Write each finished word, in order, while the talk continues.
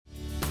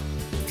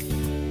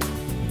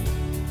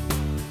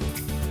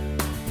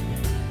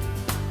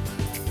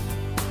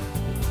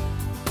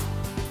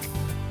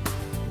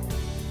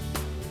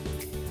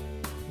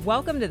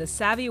Welcome to the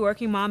Savvy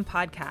Working Mom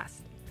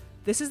podcast.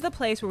 This is the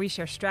place where we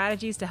share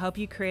strategies to help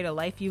you create a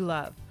life you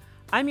love.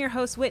 I'm your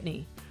host,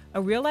 Whitney,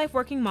 a real-life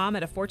working mom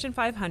at a Fortune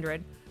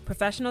 500,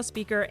 professional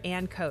speaker,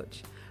 and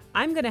coach.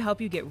 I'm going to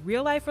help you get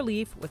real-life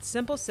relief with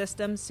simple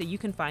systems so you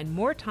can find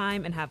more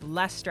time and have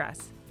less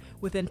stress.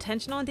 With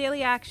intentional and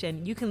daily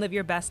action, you can live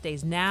your best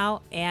days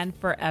now and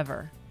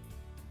forever.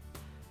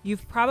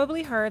 You've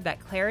probably heard that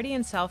clarity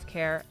and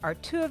self-care are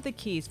two of the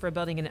keys for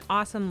building an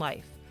awesome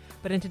life.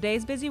 But in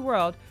today's busy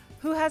world,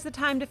 who has the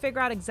time to figure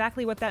out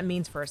exactly what that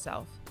means for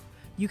herself?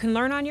 You can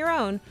learn on your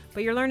own,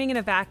 but you're learning in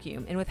a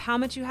vacuum, and with how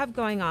much you have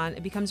going on,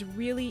 it becomes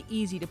really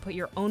easy to put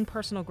your own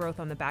personal growth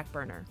on the back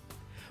burner.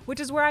 Which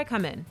is where I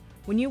come in.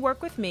 When you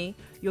work with me,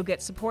 you'll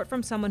get support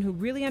from someone who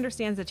really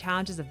understands the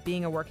challenges of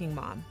being a working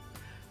mom.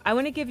 I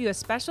want to give you a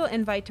special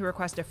invite to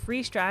request a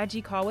free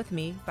strategy call with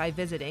me by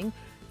visiting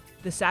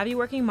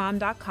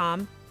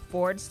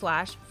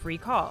thesavvyworkingmom.com/free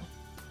call.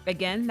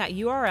 Again, that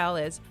URL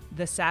is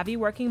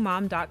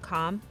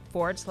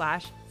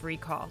thesavvyworkingmom.com/free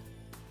call.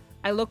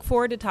 I look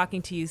forward to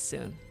talking to you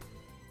soon.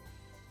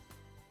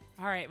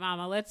 All right,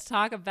 Mama, let's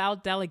talk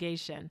about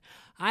delegation.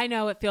 I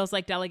know it feels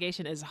like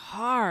delegation is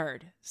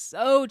hard,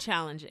 so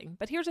challenging,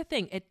 but here's the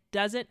thing, it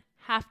doesn't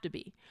have to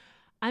be.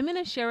 I'm going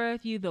to share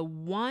with you the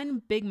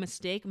one big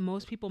mistake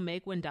most people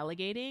make when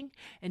delegating,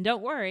 and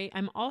don't worry,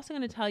 I'm also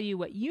going to tell you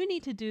what you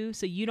need to do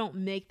so you don't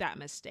make that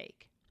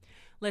mistake.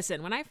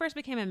 Listen, when I first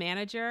became a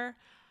manager,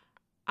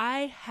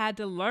 I had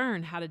to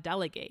learn how to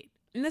delegate.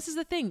 And this is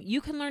the thing, you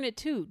can learn it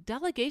too.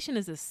 Delegation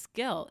is a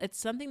skill. It's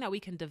something that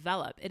we can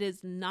develop. It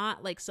is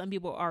not like some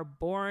people are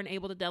born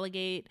able to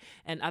delegate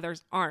and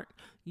others aren't.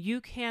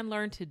 You can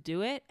learn to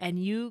do it,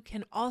 and you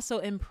can also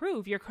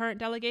improve your current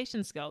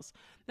delegation skills.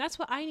 That's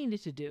what I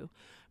needed to do.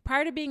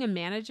 Prior to being a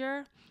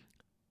manager,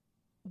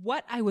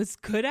 what I was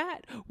good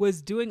at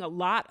was doing a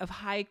lot of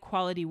high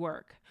quality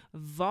work.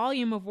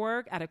 Volume of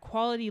work at a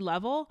quality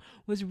level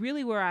was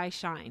really where I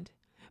shined.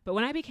 But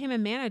when I became a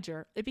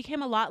manager, it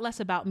became a lot less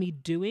about me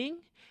doing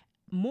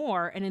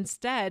more and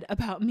instead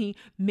about me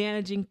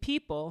managing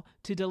people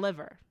to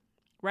deliver,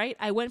 right?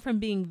 I went from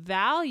being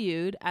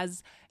valued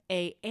as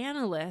an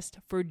analyst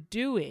for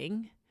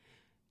doing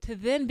to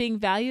then being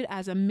valued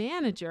as a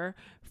manager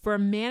for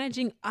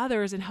managing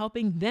others and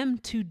helping them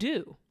to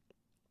do.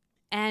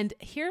 And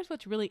here's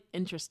what's really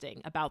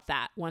interesting about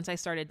that. Once I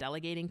started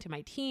delegating to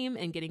my team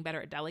and getting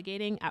better at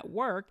delegating at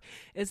work,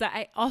 is that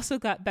I also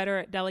got better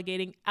at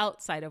delegating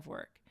outside of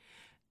work.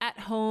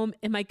 At home,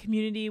 in my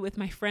community, with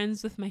my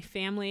friends, with my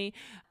family,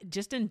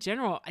 just in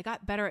general, I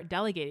got better at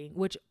delegating,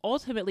 which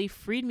ultimately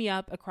freed me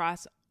up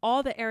across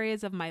all the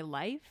areas of my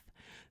life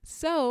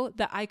so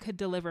that I could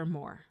deliver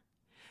more.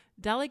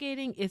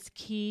 Delegating is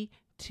key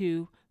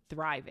to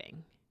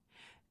thriving.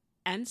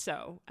 And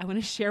so I want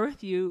to share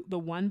with you the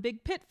one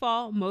big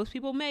pitfall most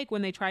people make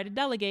when they try to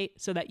delegate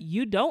so that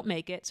you don't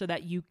make it, so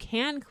that you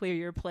can clear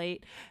your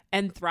plate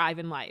and thrive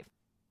in life.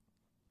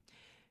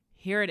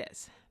 Here it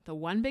is. The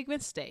one big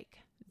mistake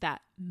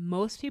that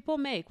most people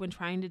make when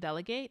trying to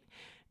delegate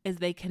is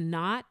they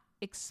cannot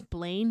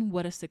explain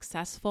what a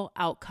successful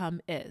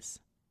outcome is.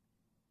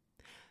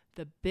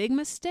 The big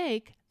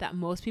mistake that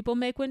most people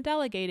make when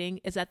delegating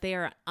is that they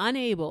are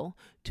unable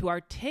to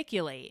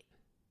articulate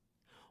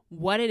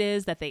what it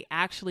is that they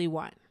actually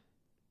want.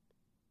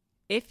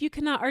 If you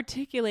cannot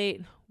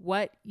articulate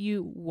what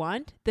you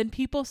want, then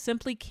people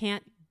simply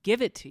can't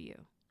give it to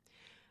you.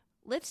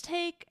 Let's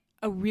take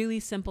a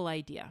really simple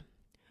idea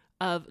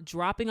of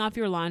dropping off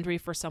your laundry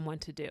for someone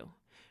to do,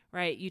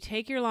 right? You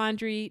take your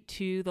laundry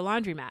to the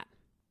laundromat,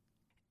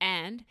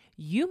 and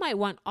you might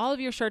want all of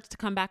your shirts to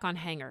come back on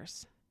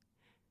hangers,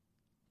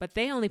 but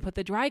they only put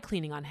the dry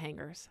cleaning on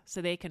hangers, so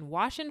they can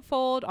wash and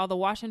fold all the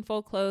wash and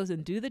fold clothes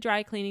and do the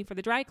dry cleaning for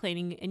the dry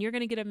cleaning, and you're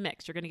going to get a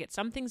mix. You're going to get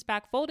some things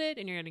back folded,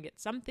 and you're going to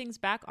get some things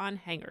back on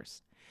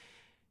hangers.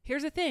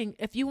 Here's the thing.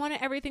 If you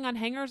wanted everything on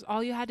hangers,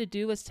 all you had to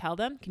do was tell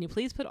them, can you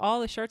please put all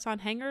the shirts on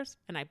hangers?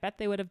 And I bet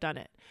they would have done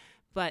it.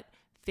 But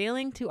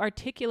failing to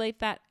articulate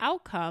that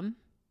outcome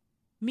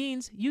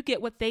means you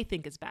get what they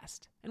think is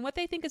best. And what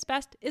they think is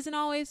best isn't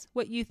always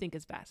what you think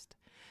is best.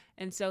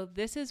 And so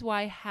this is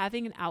why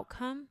having an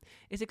outcome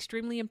is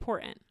extremely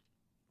important.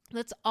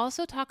 Let's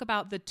also talk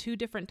about the two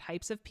different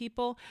types of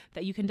people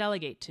that you can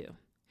delegate to.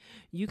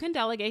 You can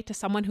delegate to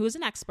someone who is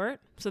an expert,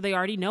 so they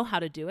already know how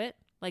to do it,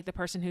 like the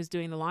person who's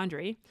doing the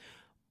laundry.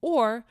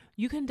 Or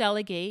you can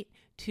delegate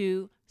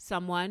to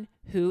someone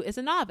who is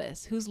a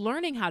novice, who's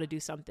learning how to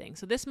do something.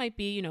 So this might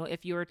be,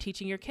 if you're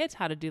teaching your kids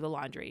how to do the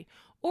laundry,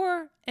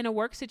 or in a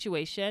work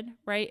situation,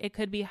 right? It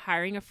could be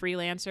hiring a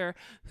freelancer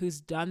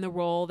who's done the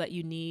role that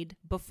you need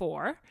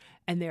before,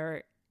 and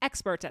they're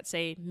experts at,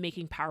 say,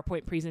 making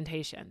PowerPoint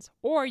presentations.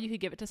 Or you could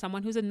give it to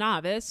someone who's a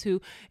novice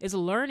who is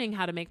learning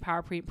how to make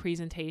PowerPoint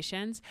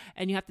presentations,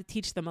 and you have to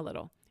teach them a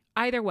little.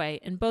 Either way,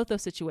 in both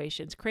those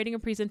situations, creating a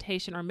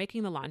presentation or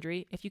making the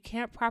laundry, if you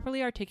can't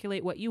properly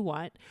articulate what you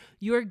want,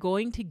 you are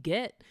going to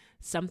get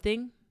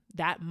something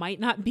that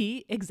might not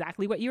be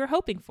exactly what you were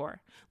hoping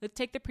for. Let's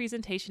take the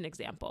presentation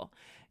example.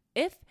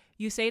 If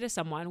you say to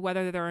someone,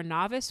 whether they're a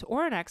novice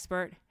or an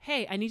expert,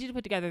 hey, I need you to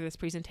put together this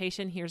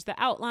presentation. Here's the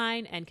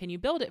outline, and can you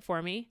build it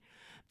for me?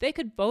 They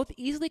could both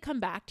easily come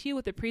back to you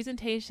with a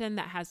presentation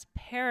that has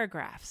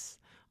paragraphs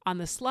on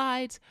the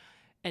slides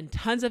and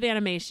tons of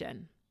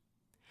animation,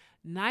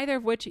 neither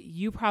of which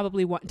you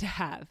probably want to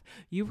have.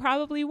 You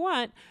probably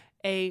want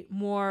a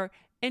more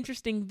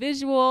interesting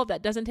visual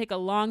that doesn't take a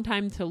long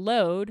time to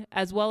load,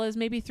 as well as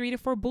maybe 3 to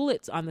 4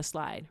 bullets on the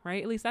slide,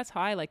 right? At least that's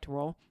how I like to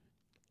roll.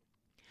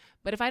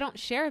 But if you don't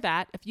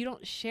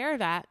share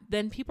that,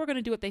 then people are going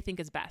to do what they think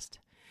is best.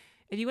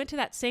 If you went to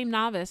that same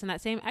novice and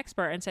that same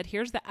expert and said,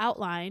 here's the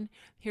outline,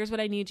 here's what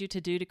I need you to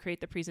do to create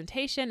the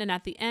presentation, and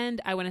at the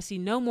end, I want to see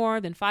no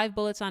more than 5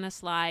 bullets on a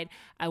slide.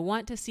 I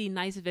want to see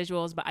nice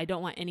visuals, but I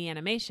don't want any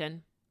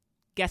animation.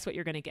 Guess what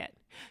you're going to get?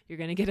 You're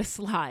going to get a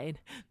slide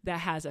that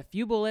has a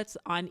few bullets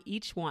on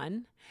each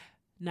one,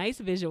 nice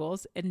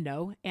visuals, and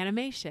no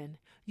animation.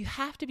 You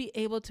have to be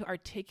able to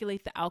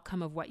articulate the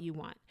outcome of what you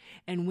want.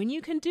 And when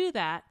you can do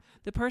that,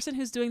 the person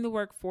who's doing the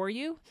work for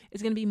you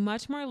is going to be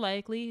much more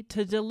likely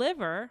to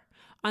deliver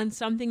on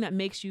something that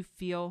makes you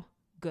feel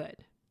good.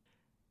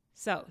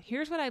 So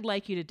here's what I'd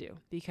like you to do,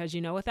 because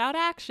without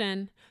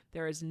action,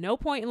 there is no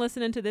point in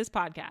listening to this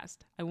podcast.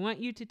 I want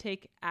you to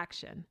take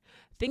action.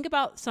 Think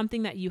about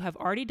something that you have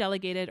already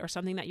delegated or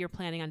something that you're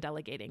planning on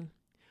delegating.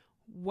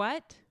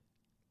 What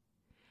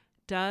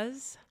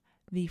does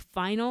the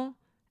final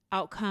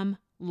outcome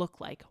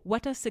look like?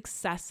 What does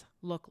success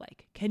look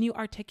like? Can you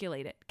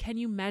articulate it? Can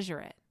you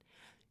measure it?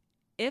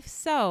 If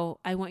so,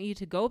 I want you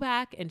to go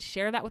back and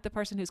share that with the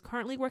person who's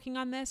currently working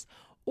on this,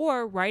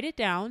 or write it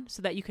down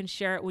so that you can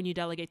share it when you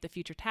delegate the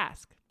future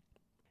task.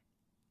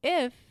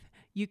 If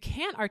you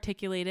can't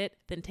articulate it,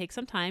 then take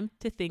some time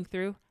to think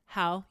through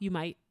how you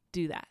might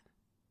do that.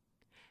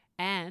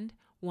 And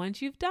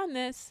once you've done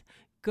this,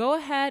 go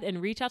ahead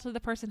and reach out to the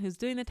person who's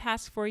doing the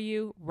task for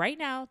you right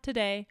now,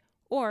 today,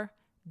 or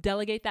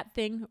delegate that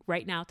thing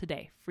right now,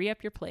 today. Free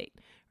up your plate,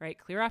 right?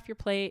 Clear off your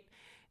plate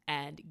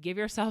and give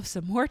yourself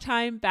some more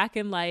time back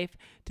in life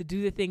to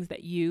do the things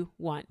that you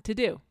want to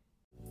do.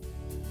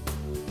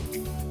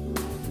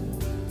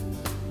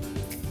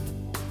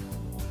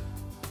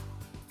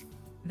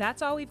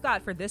 That's all we've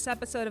got for this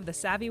episode of the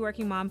Savvy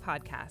Working Mom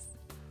podcast.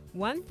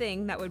 One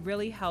thing that would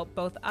really help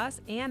both us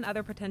and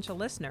other potential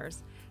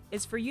listeners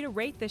is for you to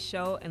rate this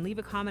show and leave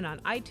a comment on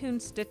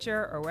iTunes,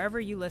 Stitcher, or wherever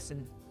you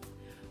listen.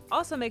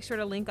 Also, make sure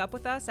to link up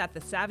with us at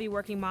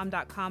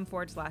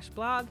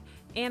thesavvyworkingmom.com/blog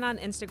and on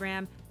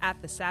Instagram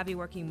at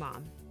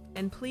thesavvyworkingmom.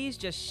 And please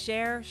just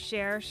share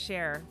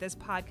this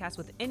podcast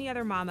with any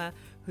other mama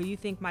who you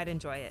think might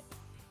enjoy it.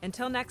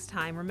 Until next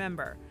time,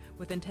 remember,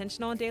 with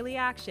intentional and daily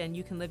action,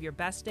 you can live your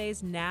best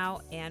days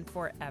now and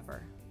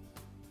forever.